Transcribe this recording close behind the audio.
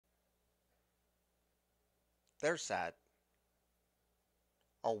They're set.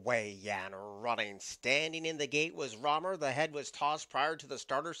 Away and running. Standing in the gate was Romer. The head was tossed prior to the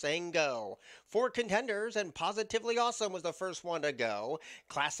starter saying go. Four contenders, and Positively Awesome was the first one to go.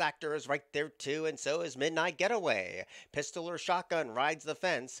 Class Actor is right there too, and so is Midnight Getaway. Pistol or Shotgun rides the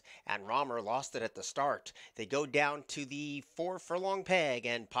fence, and Romer lost it at the start. They go down to the 4 furlong peg,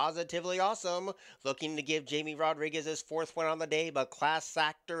 and Positively Awesome looking to give Jamie Rodriguez his fourth win on the day, but Class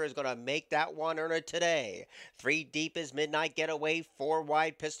Actor is going to make that one earn it today. 3 deep is Midnight Getaway, 4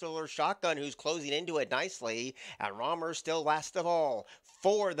 wide Pistol or Shotgun, who's closing into it nicely, and Romer still last of all.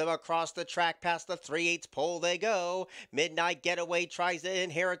 4 of them across the track past the 3/8 pole they go. Midnight Getaway tries to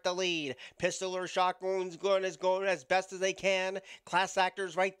inherit the lead. Pistol or Shotgun's going as best as they can. Class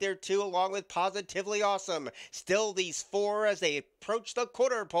Actors right there too, along with Positively Awesome. Still these 4 as they approach the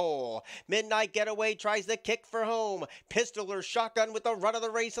quarter pole. Midnight Getaway tries to kick for home. Pistol or Shotgun with the run of the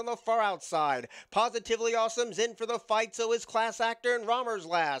race on the far outside. Positively Awesome's in for the fight, so is Class Actor, and Romer's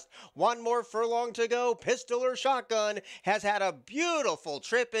last. 1 more furlong to go. Pistol or Shotgun has had a beautiful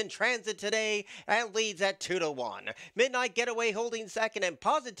trip in transit today and leads at 2-1. Midnight Getaway holding second, and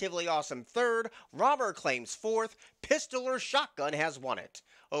Positively Awesome third. Romer claims fourth. Pistol or Shotgun has won it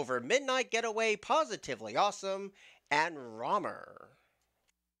over Midnight Getaway, Positively Awesome, and Romer.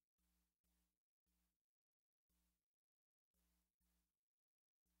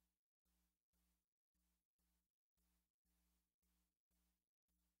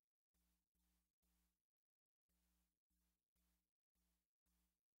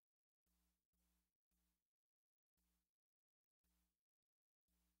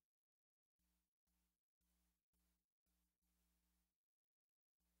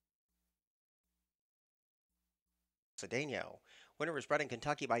 Cedeno. Winner was bred in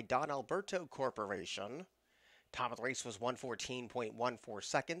Kentucky by Don Alberto Corporation. Time of the race was 1:14.14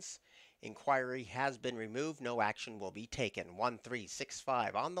 seconds. Inquiry has been removed. No action will be taken.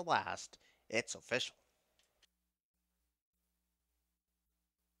 1365 on the last. It's official.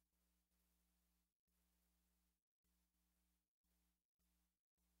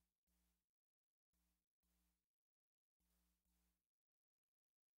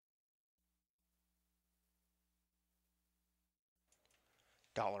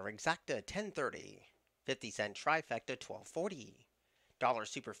 Dollar exacta 10.30. 50-cent trifecta 12.40. Dollar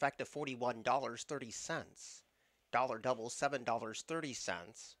superfecta $41.30. Dollar double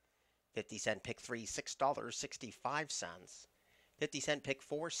 $7.30. 50-cent pick 3 $6.65. 50-cent pick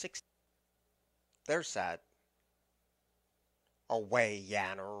 4 6. They're set. Away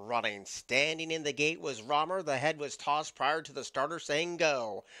and running. Standing in the gate was Romer. The head was tossed prior to the starter saying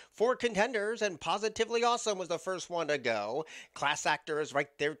go. 4 contenders, and Positively Awesome was the first one to go. Class Actor is right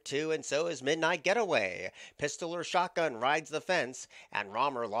there too, and so is Midnight Getaway. Pistol or Shotgun rides the fence, and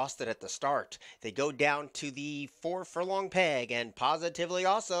Romer lost it at the start. They go down to the 4 furlong peg, and Positively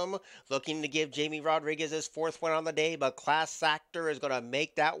Awesome looking to give Jamie Rodriguez his fourth win on the day, but Class Actor is going to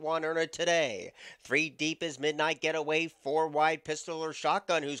make that one earn it today. 3 deep is Midnight Getaway, 4 wide Pistol or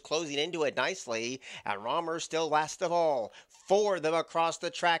Shotgun, who's closing into it nicely, and Romer still last of all. 4 of them across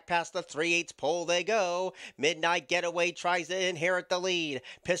the track past the 3/8 pole they go. Midnight Getaway tries to inherit the lead.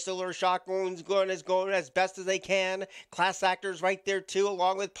 Pistol or Shotgun's going as best as they can. Class Actors right there too,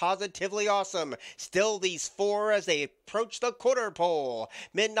 along with Positively Awesome. Still these 4 as they approach the quarter pole.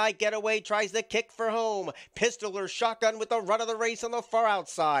 Midnight Getaway tries to kick for home. Pistol or Shotgun with the run of the race on the far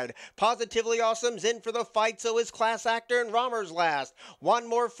outside. Positively Awesome's in for the fight, so is Class Actor, and Romer's last. 1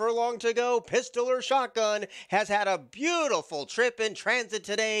 more furlong to go. Pistol or Shotgun has had a beautiful trip in transit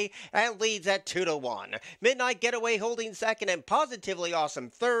today and leads at 2-1. Midnight Getaway holding second, and Positively Awesome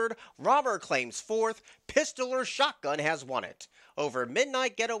third. Romer claims fourth. Pistol or Shotgun has won it over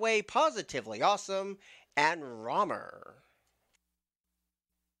Midnight Getaway, Positively Awesome, and Romer.